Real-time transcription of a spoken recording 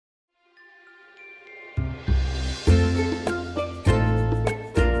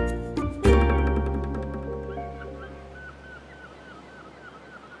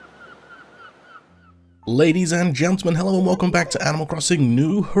Ladies and gentlemen, hello and welcome back to Animal Crossing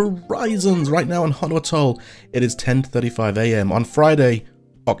New Horizons. Right now on Honu Atoll, it is 10:35 AM on Friday,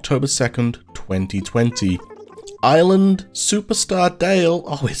 October 2nd, 2020. Island Superstar Dale,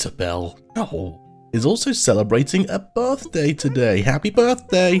 oh Isabelle, is also celebrating a birthday today. Happy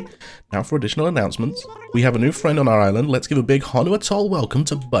birthday! Now for additional announcements. We have a new friend on our island. Let's give a big Honu Atoll welcome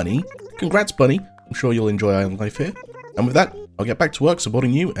to Bunny. Congrats, Bunny. I'm sure you'll enjoy island life here. And with that, I'll get back to work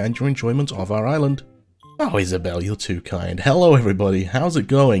supporting you and your enjoyment of our island. Oh, Isabelle, you're too kind. Hello, everybody. How's it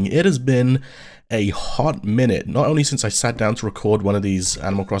going? It has been a hot minute, not only since I sat down to record one of these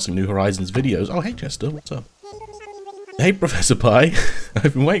Animal Crossing New Horizons videos. Oh, hey, Chester, what's up? Hey, Professor Pie.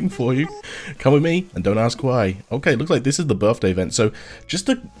 I've been waiting for you. Come with me and don't ask why. Okay, looks like this is the birthday event. So, just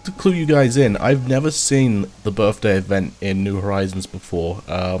to clue you guys in, I've never seen the birthday event in New Horizons before.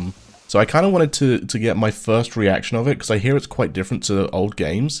 So I kind of wanted to get my first reaction of it, because I hear it's quite different to old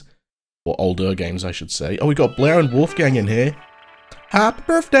games. Or older games, I should say. Oh, we got Blair and Wolfgang in here. Happy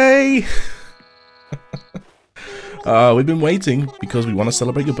birthday! We've been waiting because we want to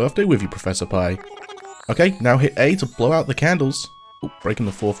celebrate your birthday with you, Professor Pie. Okay, now hit A to blow out the candles. Oh, breaking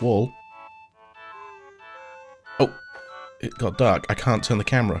the fourth wall. Oh, it got dark. I can't turn the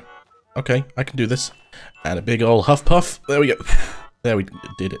camera. Okay, I can do this. And a big old huff puff. There we go. There we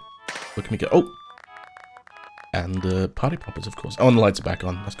did it. Look at me go. Oh! And party poppers, of course. Oh, and the lights are back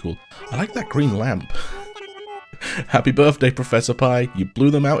on. That's cool. I like that green lamp. Happy birthday, Professor Pie. You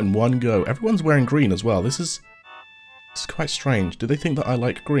blew them out in one go. Everyone's wearing green as well. This is quite strange. Do they think that I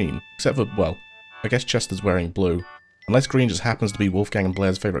like green? Except for, well, I guess Chester's wearing blue. Unless green just happens to be Wolfgang and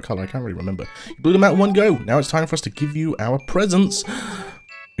Blair's favourite colour. I can't really remember. You blew them out in one go. Now it's time for us to give you our presents.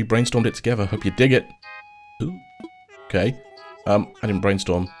 We brainstormed it together. Hope you dig it. Ooh. Okay. I didn't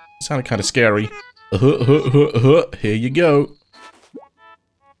brainstorm. It sounded kind of scary. Here you go.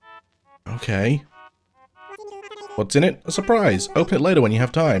 Okay. What's in it? A surprise. Open it later when you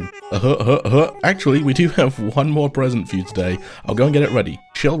have time. Actually, we do have one more present for you today. I'll go and get it ready.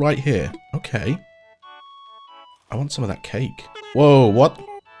 Chill right here. Okay. I want some of that cake. Whoa, what?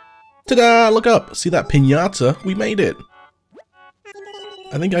 Ta-da! Look up. See that piñata? We made it.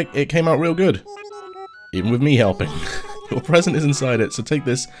 I think it came out real good. Even with me helping. Your present is inside it, so take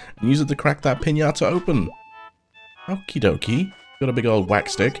this and use it to crack that piñata open. Okie dokie. Got a big old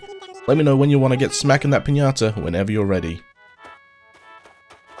wax stick. Let me know when you want to get smacking that piñata whenever you're ready.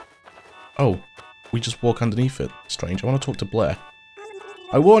 Oh, we just walk underneath it. Strange. I want to talk to Blair.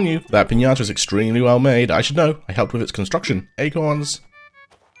 I warn you, that piñata is extremely well made. I should know. I helped with its construction. Acorns.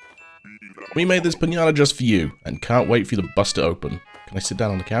 We made this piñata just for you, and can't wait for you to bust it open. Can I sit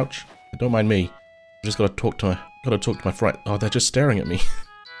down on the couch? Don't mind me. I just gotta talk to my friend. Oh, they're just staring at me.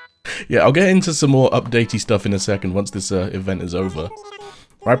 Yeah, I'll get into some more updatey stuff in a second once this event is over.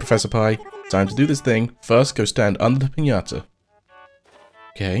 Right, Professor Pie, time to do this thing. First, go stand under the piñata.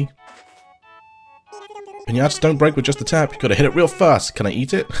 Okay. Piñatas don't break with just a tap. You gotta hit it real fast. Can I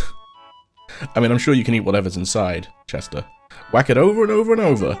eat it? I mean, I'm sure you can eat whatever's inside, Chester. Whack it over and over and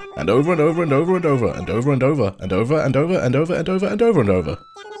over, and over and over and over and over, and over and over, and over and over and over and over and over and over.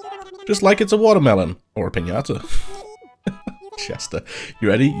 Just like it's a watermelon, or a piñata. Chester, you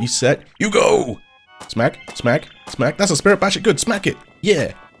ready? You set? You go! Smack, smack, smack. That's a spirit bash it good. Smack it.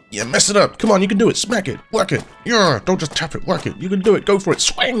 Yeah. Yeah, mess it up. Come on, you can do it. Smack it. Work it. Yeah, don't just tap it. Work it. You can do it. Go for it.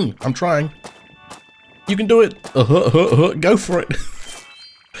 Swing. I'm trying. You can do it. Go for it.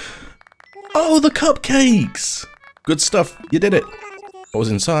 Oh, the cupcakes. Good stuff. You did it. What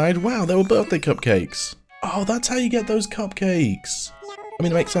was inside? Wow, they were birthday cupcakes. Oh, that's how you get those cupcakes. I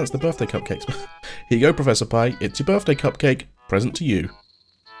mean, it makes sense, the birthday cupcakes. Here you go, Professor Pie. It's your birthday cupcake. Present to you.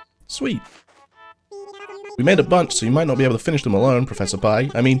 Sweet. We made a bunch, so you might not be able to finish them alone, Professor Pie.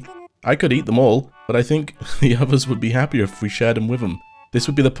 I mean, I could eat them all, but I think the others would be happier if we shared them with them. This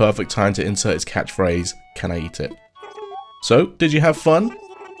would be the perfect time to insert his catchphrase, can I eat it? So, did you have fun?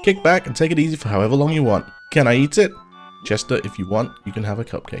 Kick back and take it easy for however long you want. Can I eat it? Chester, if you want, you can have a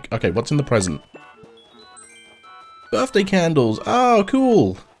cupcake. Okay, what's in the present? Birthday candles! Oh,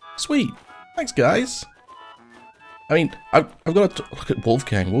 cool! Sweet! Thanks, guys! I mean, I've got to look at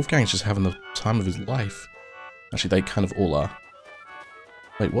Wolfgang. Wolfgang's just having the time of his life. Actually, they kind of all are.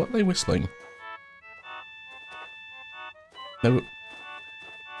 Wait, what are they whistling? They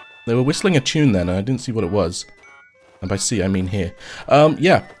were whistling a tune then, and I didn't see what it was. And by see, I mean here.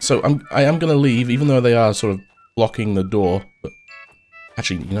 Yeah, so I am gonna leave, even though they are sort of blocking the door. But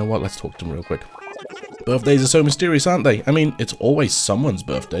actually, you know what? Let's talk to them real quick. Birthdays are so mysterious, aren't they? I mean, it's always someone's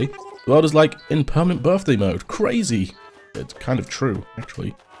birthday. The world is like in permanent birthday mode. Crazy. It's kind of true,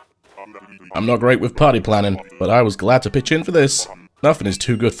 actually. I'm not great with party planning, but I was glad to pitch in for this. Nothing is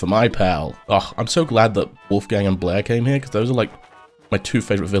too good for my pal. Oh, I'm so glad that Wolfgang and Blair came here, because those are like my two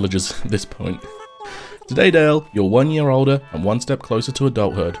favourite villagers at this point. Today, Dale, you're 1 year older and 1 step closer to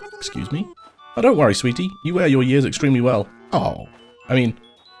adulthood. Excuse me? Oh, don't worry, sweetie. You wear your years extremely well. Oh, I mean,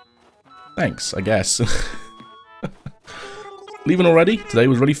 thanks, I guess. Leaving already? Today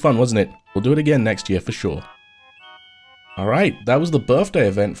was really fun, wasn't it? We'll do it again next year for sure. Alright, that was the birthday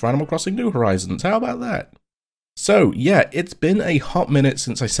event for Animal Crossing New Horizons. How about that? So, yeah, it's been a hot minute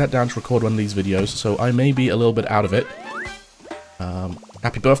since I sat down to record one of these videos, so I may be a little bit out of it.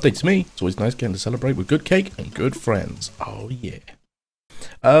 Happy birthday to me. It's always nice getting to celebrate with good cake and good friends. Oh, yeah.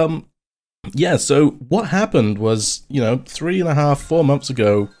 Yeah, so what happened was, you know, 3.5, 4 months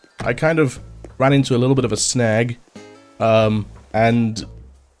ago, I kind of ran into a little bit of a snag, and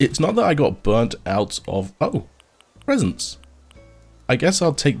it's not that I got burnt out of... Oh, presents. I guess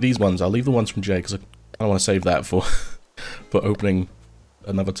I'll take these ones. I'll leave the ones from Jay, because I don't want to save that for, for opening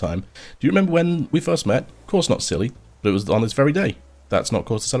another time. Do you remember when we first met? Of course not, silly, but it was on this very day. That's not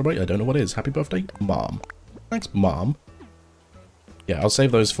cause to celebrate. I don't know what is. Happy birthday, Mom. Thanks, Mom. Yeah, I'll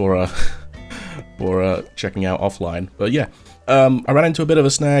save those for checking out offline. But yeah, I ran into a bit of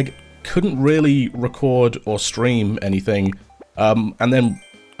a snag. Couldn't really record or stream anything. And then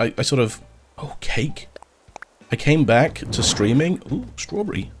I sort of... Oh, cake. I came back to streaming... Ooh,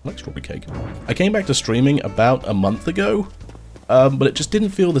 strawberry. I like strawberry cake. I came back to streaming about a month ago. But it just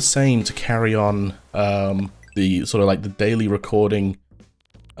didn't feel the same to carry on the sort of like the daily recording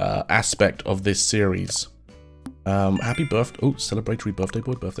aspect of this series. Happy birthday... Oh, celebratory birthday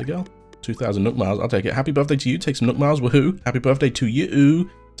boy, birthday girl. 2,000 Nook Miles, I'll take it. Happy birthday to you, take some Nook Miles, woohoo. Happy birthday to you,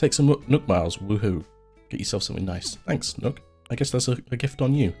 take some Nook Miles, woohoo. Get yourself something nice. Thanks, Nook. I guess that's a gift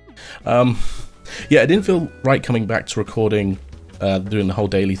on you. Yeah, it didn't feel right coming back to recording, doing the whole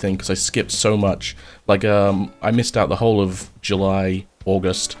daily thing, because I skipped so much. Like, I missed out the whole of July,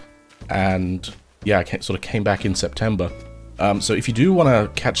 August, and yeah, I sort of came back in September. So if you do want to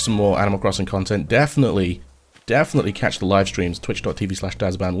catch some more Animal Crossing content, definitely catch the live streams,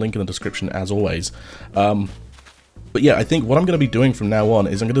 twitch.tv/Dazban, link in the description as always. But yeah, I think what I'm going to be doing from now on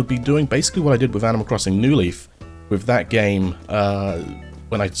is I'm going to be doing basically what I did with Animal Crossing New Leaf, with that game,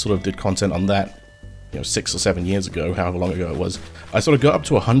 when I sort of did content on that, you know, 6 or 7 years ago, however long ago it was. I sort of got up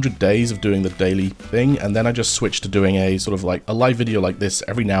to 100 days of doing the daily thing, and then I just switched to doing a sort of like a live video like this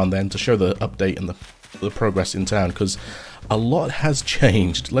every now and then to show the update and the progress in town, because a lot has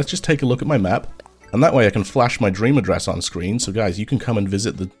changed. Let's just take a look at my map. And that way I can flash my dream address on screen. So guys, you can come and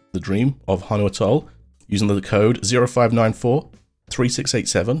visit the dream of Honu Atoll using the code 0594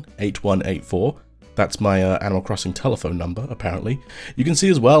 3687 8184. That's my Animal Crossing telephone number, apparently. You can see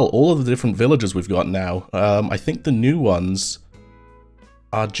as well all of the different villages we've got now. I think the new ones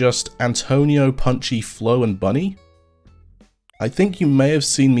are just Antonio, Punchy, Flo, and Bunny. I think you may have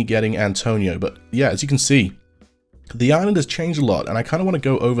seen me getting Antonio, but yeah, as you can see, the island has changed a lot, and I kind of want to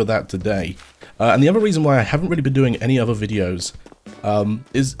go over that today. And the other reason why I haven't really been doing any other videos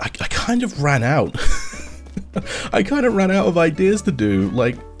is I kind of ran out. I kind of ran out of ideas to do.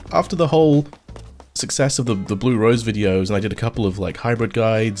 Like, after the whole success of the Blue Rose videos, and I did a couple of like hybrid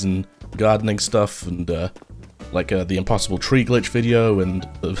guides and gardening stuff, and like the Impossible Tree Glitch video, and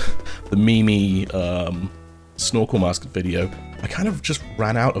the Mimi snorkel mask video, I kind of just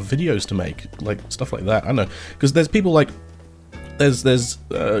ran out of videos to make, like stuff like that. I don't know, because there's people like there's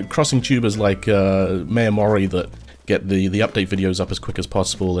crossing tubers like Mayor Mori that get the update videos up as quick as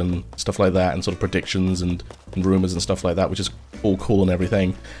possible and stuff like that, and sort of predictions and rumors and stuff like that, which is all cool and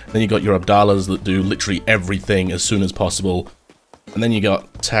everything. And then you got your Abdallahs that do literally everything as soon as possible, and then you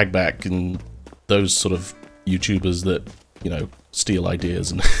got Tagback and those sort of YouTubers that, you know, steal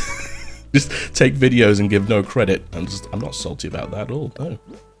ideas and just take videos and give no credit. I'm not salty about that at all. No,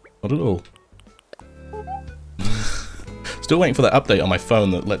 not at all. Still waiting for that update on my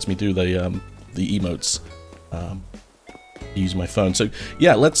phone that lets me do the emotes. Use my phone. So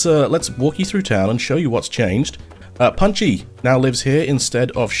yeah, let's walk you through town and show you what's changed. Punchy now lives here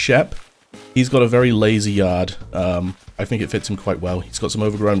instead of Shep. He's got a very lazy yard. I think it fits him quite well. He's got some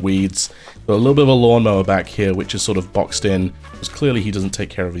overgrown weeds. Got a little bit of a lawnmower back here, which is sort of boxed in, because clearly he doesn't take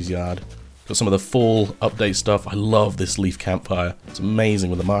care of his yard. Got some of the full update stuff. I love this leaf campfire. It's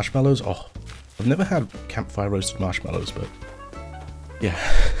amazing with the marshmallows. Oh, I've never had campfire roasted marshmallows, but yeah.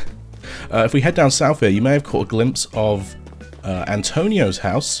 If we head down south here, you may have caught a glimpse of Antonio's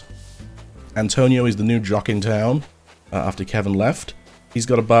house. Antonio is the new jock in town after Kevin left. He's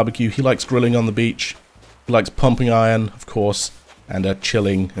got a barbecue. He likes grilling on the beach. He likes pumping iron, of course, and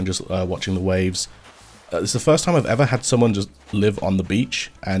chilling and just watching the waves. It's the first time I've ever had someone just live on the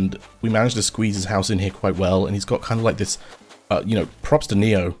beach, and we managed to squeeze his house in here quite well, and he's got kind of like this you know, props to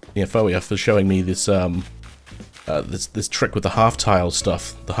Neophoia for showing me this this trick with the half tile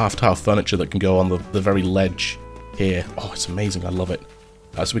stuff, the half tile furniture that can go on the very ledge here. Oh, it's amazing! I love it.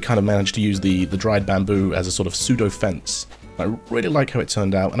 So we kind of managed to use the dried bamboo as a sort of pseudo fence. I really like how it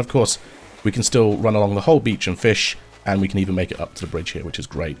turned out, and of course we can still run along the whole beach and fish, and we can even make it up to the bridge here, which is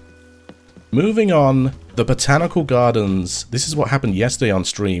great. Moving on, the botanical gardens. This is what happened yesterday on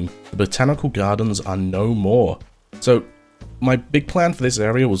stream. The botanical gardens are no more. So my big plan for this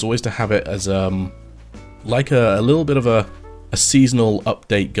area was always to have it as like a little bit of a seasonal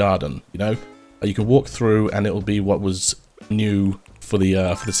update garden, you know? You can walk through and it'll be what was new for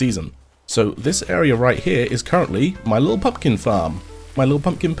the season. So this area right here is currently my little pumpkin farm, my little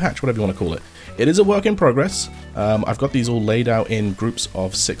pumpkin patch, whatever you want to call it. It is a work in progress. I've got these all laid out in groups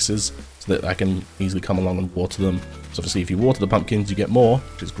of 6s so that I can easily come along and water them. So obviously if you water the pumpkins you get more,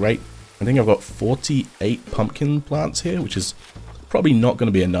 which is great. I think I've got 48 pumpkin plants here, which is probably not going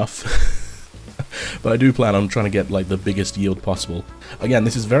to be enough. But I do plan on trying to get like the biggest yield possible. Again,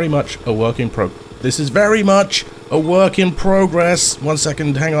 this is very much a work in progress. One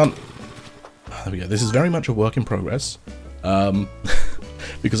second, hang on. There we go. This is very much a work in progress.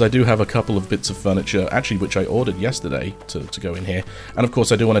 Because I do have a couple of bits of furniture, actually, which I ordered yesterday to go in here. And of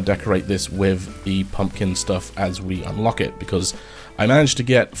course, I do want to decorate this with the pumpkin stuff as we unlock it, because I managed to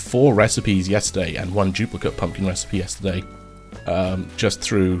get 4 recipes yesterday and 1 duplicate pumpkin recipe yesterday, just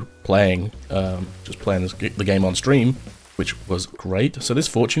through playing, the game on stream, which was great. So this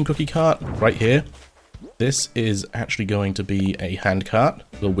fortune cookie cart right here, this is actually going to be a hand cart,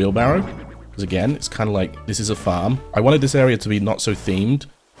 the wheelbarrow. Because again, it's kind of like, this is a farm. I wanted this area to be not so themed,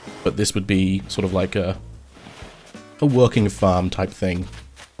 but this would be sort of like a working farm type thing.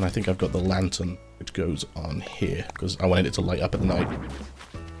 And I think I've got the lantern, which goes on here, because I wanted it to light up at night.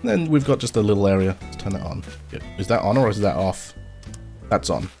 And then we've got just a little area. Let's turn that on. Is that on or is that off? That's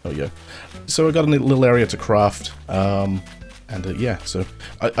on. There we go. So I've got a little area to craft. Yeah, so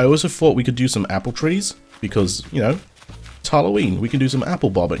I also thought we could do some apple trees, because, you know, it's Halloween. We can do some apple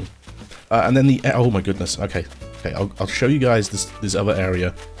bobbing. And then oh my goodness, okay, I'll show you guys this other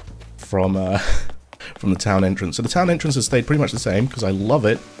area from from the town entrance. So the town entrance has stayed pretty much the same, because I love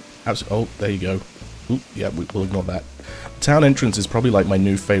it. Oh, there you go. Ooh, yeah, we'll ignore that. The town entrance is probably like my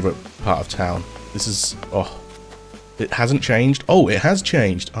new favorite part of town. This is, oh, it hasn't changed. Oh, it has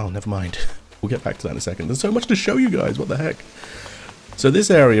changed. Oh, never mind. We'll get back to that in a second. There's so much to show you guys, what the heck. So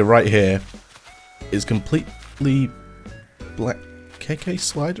this area right here is completely black. KK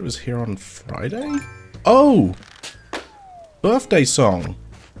Slider is here on Friday? Oh! Birthday song!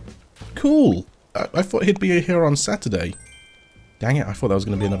 Cool! I thought he'd be here on Saturday. Dang it, I thought that was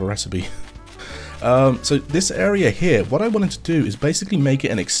going to be another recipe. So this area here, what I wanted to do is basically make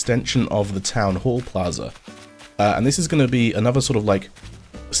it an extension of the Town Hall Plaza. And this is going to be another sort of like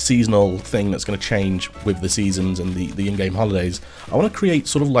seasonal thing that's going to change with the seasons and the in-game holidays. I want to create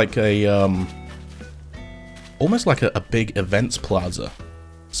sort of like a... almost like a big events plaza.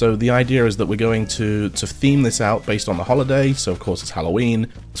 So the idea is that we're going to theme this out based on the holiday. So of course it's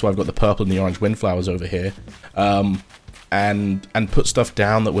Halloween. That's why I've got the purple and the orange windflowers over here. And put stuff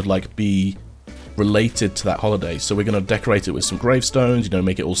down that would like be related to that holiday. So we're going to decorate it with some gravestones, you know,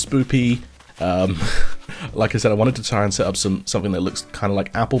 make it all spoopy. Like I said, I wanted to try and set up something that looks kind of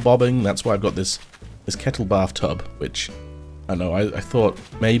like apple bobbing. That's why I've got this kettle bathtub, which I know I thought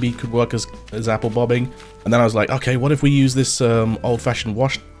maybe could work as apple bobbing. And then I was like, okay, what if we use this old-fashioned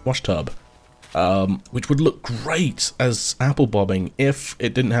wash tub, which would look great as apple bobbing if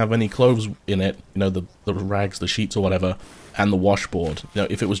it didn't have any clothes in it, you know, the rags, the sheets or whatever, and the washboard. You know,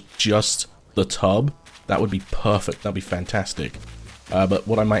 if it was just the tub, that would be perfect. That'd be fantastic. But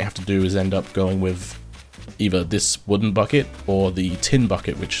what I might have to do is end up going with either this wooden bucket or the tin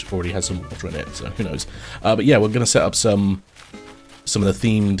bucket, which already has some water in it, so who knows. But yeah, we're going to set up some of the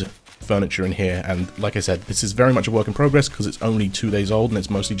themed furniture in here, and like I said, this is very much a work in progress because it's only 2 days old and it's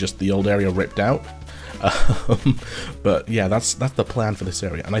mostly just the old area ripped out. But yeah, that's the plan for this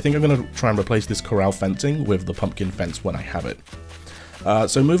area, and I think I'm going to try and replace this corral fencing with the pumpkin fence when I have it.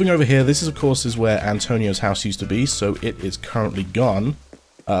 So moving over here, this is of course is where Antonio's house used to be, so it is currently gone.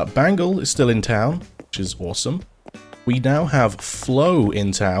 Bangle is still in town, which is awesome. We now have Flo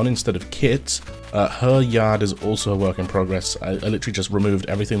in town instead of Kit. Her yard is also a work in progress. I literally just removed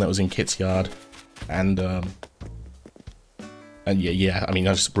everything that was in Kit's yard, and yeah, I mean,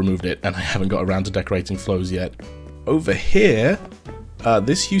 I just removed it, and I haven't got around to decorating Flo's yet. Over here,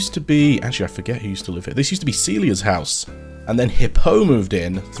 this used to be, actually I forget who used to live here. This used to be Celia's house, and then Hippo moved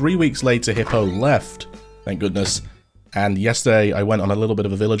in. 3 weeks later, Hippo left, thank goodness. And yesterday I went on a little bit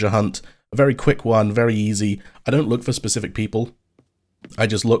of a villager hunt. A very quick one, very easy. I don't look for specific people. I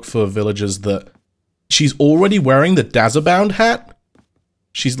just look for villagers that... She's already wearing the Dazzabound hat?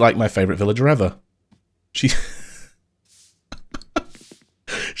 She's like my favorite villager ever. She's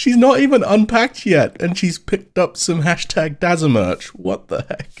not even unpacked yet, and she's picked up some hashtag Dazza merch. What the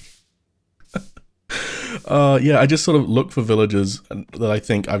heck? Yeah, I just sort of look for villagers that I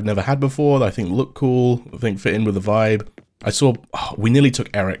think I've never had before, that I think look cool, I think fit in with the vibe. I saw... Oh, we nearly took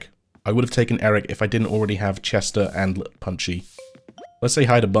Eric. I would have taken Eric if I didn't already have Chester and Punchy. Let's say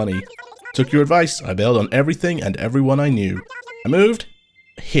hi to Bunny. Took your advice. I bailed on everything and everyone I knew. I moved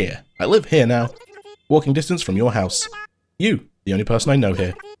here. I live here now. Walking distance from your house. You, the only person I know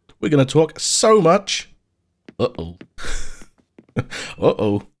here. We're gonna talk so much. Uh-oh.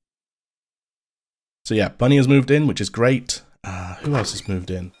 Uh-oh. So yeah, Bunny has moved in, which is great. Who else has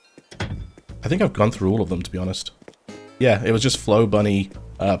moved in? I think I've gone through all of them, to be honest. Yeah, it was just Flo, Bunny,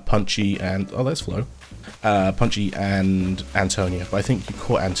 Punchy, and... Oh, there's Flo. Punchy and Antonio. But I think you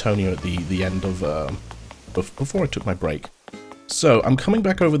caught Antonio at the end of... before I took my break. So, I'm coming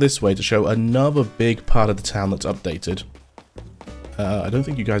back over this way to show another big part of the town that's updated. I don't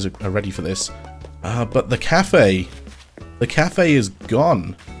think you guys are ready for this. But the cafe... The cafe is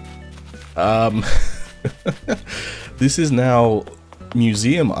gone. This is now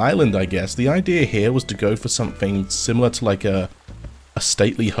Museum Island, I guess. The idea here was to go for something similar to like a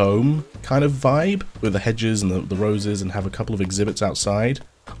stately home kind of vibe with the hedges and the roses, and have a couple of exhibits outside.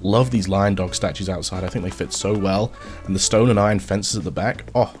 Love these lion dog statues outside. I think they fit so well, and the stone and iron fences at the back.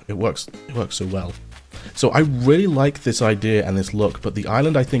 Oh, it works so well. So I really like this idea and this look, but the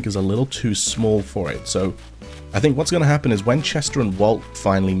island I think is a little too small for it. So I think what's going to happen is when Chester and Walt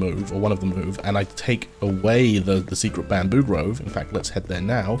finally move, or one of them move, and I take away the secret bamboo grove, in fact, let's head there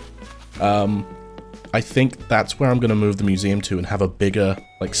now, I think that's where I'm going to move the museum to and have a bigger,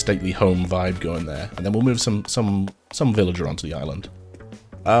 like, stately home vibe going there. And then we'll move some villager onto the island.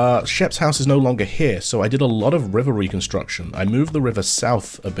 Shep's house is no longer here, so I did a lot of river reconstruction. I moved the river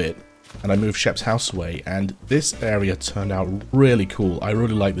south a bit, and I moved Shep's house away, and this area turned out really cool. I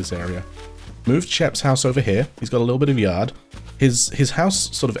really like this area. Moved Shep's house over here. He's got a little bit of yard. His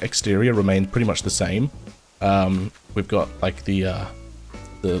house sort of exterior remained pretty much the same. We've got like the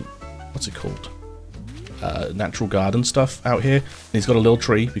what's it called? Natural garden stuff out here. And he's got a little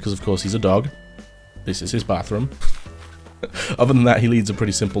tree because of course he's a dog. This is his bathroom. Other than that, he leads a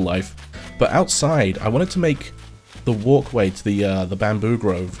pretty simple life. But outside, I wanted to make the walkway to the bamboo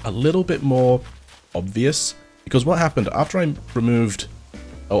grove a little bit more obvious, because what happened after I moved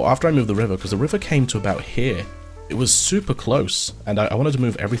the river, because the river came to about here, it was super close, and I wanted to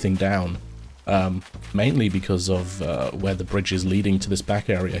move everything down, mainly because of where the bridge is leading to this back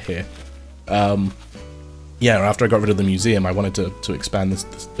area here. Yeah, after I got rid of the museum, I wanted to expand this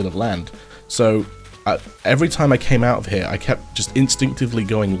bit of land. So every time I came out of here, I kept just instinctively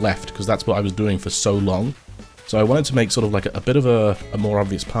going left, because that's what I was doing for so long. So I wanted to make sort of like a bit of a more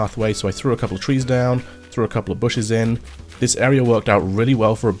obvious pathway, so I threw a couple of trees down, threw a couple of bushes in. This area worked out really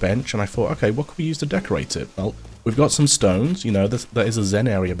well for a bench, and I thought, okay, what can we use to decorate it? Well, we've got some stones, you know, there is a zen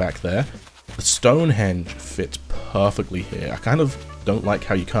area back there. The Stonehenge fits perfectly here. I kind of don't like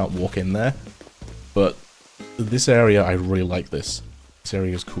how you can't walk in there, but this area, I really like this. This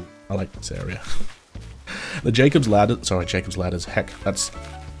area is cool. I like this area. The Jacob's Ladder, sorry, Jacob's Ladders, heck,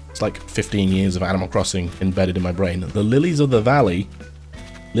 it's like 15 years of Animal Crossing embedded in my brain. The Lilies of the Valley.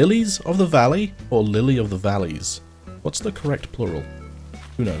 Lilies of the Valley or Lily of the Valleys? What's the correct plural?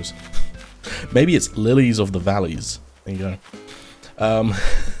 Who knows? Maybe it's Lilies of the Valleys. There you go.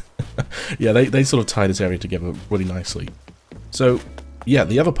 Yeah, they sort of tie this area together really nicely. So, yeah,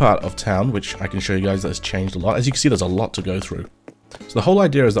 the other part of town, which I can show you guys that has changed a lot. As you can see, there's a lot to go through. So the whole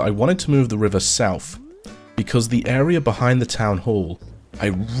idea is that I wanted to move the river south, because the area behind the town hall, I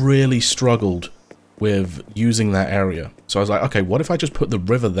really struggled with using that area. So I was like, okay, what if I just put the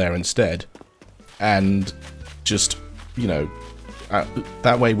river there instead, and just, you know,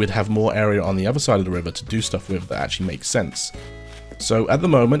 that way we'd have more area on the other side of the river to do stuff with that actually makes sense. So at the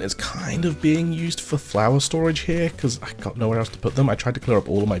moment, it's kind of being used for flower storage here, because I got nowhere else to put them. I tried to clear up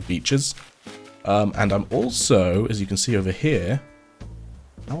all of my beaches. And I'm also, as you can see over here,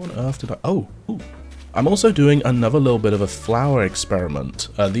 how on earth did I... Oh, ooh. I'm also doing another little bit of a flower experiment.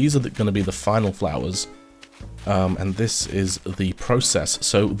 These are going to be the final flowers. And this is the process.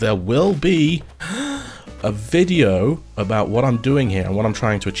 So there will be a video about what I'm doing here and what I'm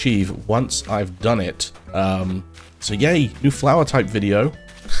trying to achieve once I've done it. So yay, new flower type video.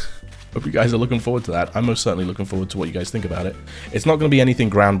 Hope you guys are looking forward to that. I'm most certainly looking forward to what you guys think about it. It's not going to be anything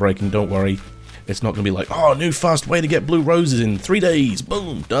groundbreaking, don't worry. It's not going to be like, oh, new fast way to get blue roses in 3 days.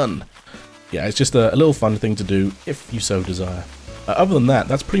 Boom, done. Yeah, it's just a little fun thing to do if you so desire. Other than that,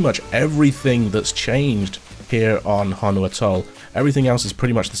 that's pretty much everything that's changed here on Honu Atoll. Everything else is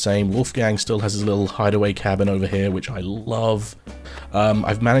pretty much the same. Wolfgang still has his little hideaway cabin over here, which I love.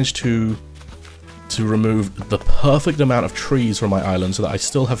 I've managed to remove the perfect amount of trees from my island so that I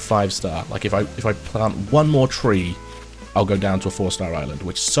still have 5-star. Like if I plant one more tree, I'll go down to a 4-star island,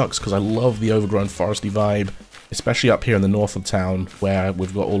 which sucks because I love the overgrown foresty vibe, especially up here in the north of town where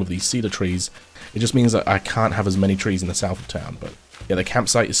we've got all of these cedar trees. It just means that I can't have as many trees in the south of town. But yeah, the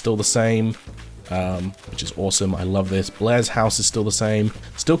campsite is still the same, which is awesome. I love this. Blair's house is still the same.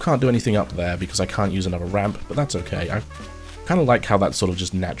 Still can't do anything up there because I can't use another ramp, but that's okay. I kind of like how that's sort of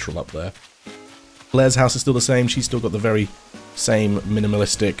just natural up there. Blair's house is still the same. She's still got the very same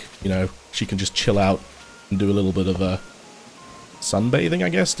minimalistic, you know, she can just chill out and do a little bit of a sunbathing, I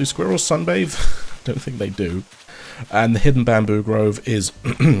guess. Do squirrels sunbathe? Don't think they do. And the hidden bamboo grove is,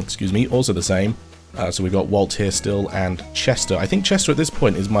 excuse me, also the same. So we've got Walt here still and Chester. I think Chester at this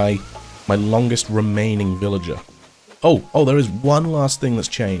point is my longest remaining villager. Oh, there is one last thing that's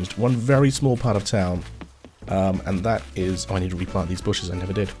changed. One very small part of town. And that is... Oh, I need to replant these bushes. I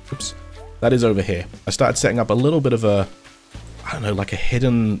never did. Oops. That is over here. I started setting up a little bit of a, I don't know, like a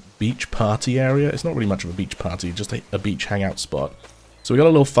hidden beach party area. It's not really much of a beach party, just a beach hangout spot. So we got a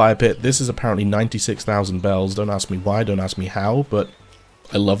little fire pit. This is apparently 96,000 bells. Don't ask me why, don't ask me how, but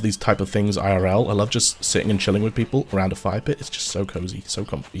I love these type of things IRL. I love just sitting and chilling with people around a fire pit. It's just so cozy, so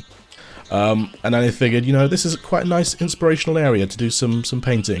comfy. And then I figured, you know, this is quite a nice inspirational area to do some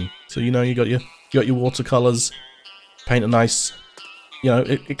painting. So, you know, you got your watercolors, paint a nice... You know,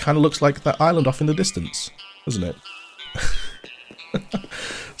 it kind of looks like that island off in the distance, doesn't it?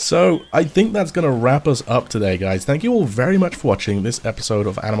 So, I think that's going to wrap us up today, guys. Thank you all very much for watching this episode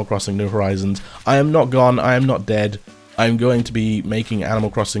of Animal Crossing New Horizons. I am not gone, I am not dead. I'm going to be making Animal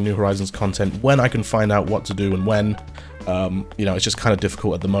Crossing New Horizons content when I can find out what to do and when. You know, it's just kind of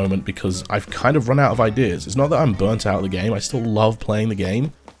difficult at the moment because I've kind of run out of ideas. It's not that I'm burnt out of the game, I still love playing the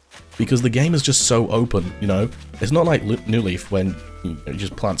game. Because the game is just so open, you know? It's not like New Leaf when you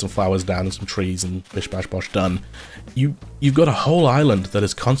just plant some flowers down and some trees and bish bash bosh done. You've got a whole island that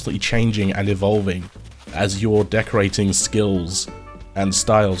is constantly changing and evolving as your decorating skills and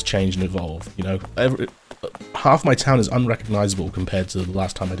styles change and evolve, you know? Half my town is unrecognizable compared to the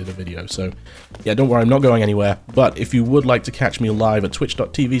last time I did a video, so yeah, don't worry, I'm not going anywhere. But if you would like to catch me live at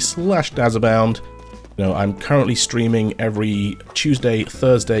twitch.tv/Dazabound, you know, I'm currently streaming every Tuesday,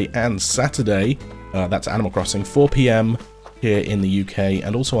 Thursday, and Saturday. That's Animal Crossing, 4 PM here in the UK,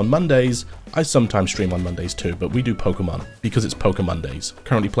 and also on Mondays. I sometimes stream on Mondays too, but we do Pokemon because it's Pokemondays.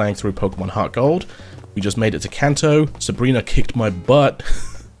 Currently playing through Pokemon Heart Gold. We just made it to Kanto. Sabrina kicked my butt.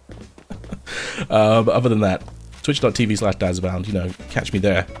 But other than that, twitch.tv/Dazabound. You know, catch me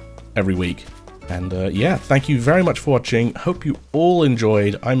there every week. And yeah, thank you very much for watching. Hope you all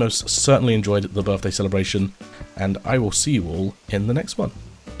enjoyed. I most certainly enjoyed the birthday celebration. And I will see you all in the next one.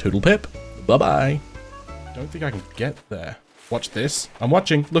 Toodle pip. Bye-bye. Don't think I can get there. Watch this. I'm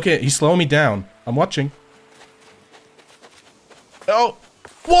watching. Look at it. He's slowing me down. I'm watching. Oh.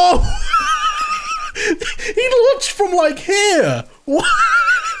 Whoa! He launched from like here. What?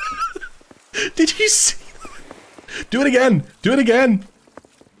 Did you see? Do it again. Do it again.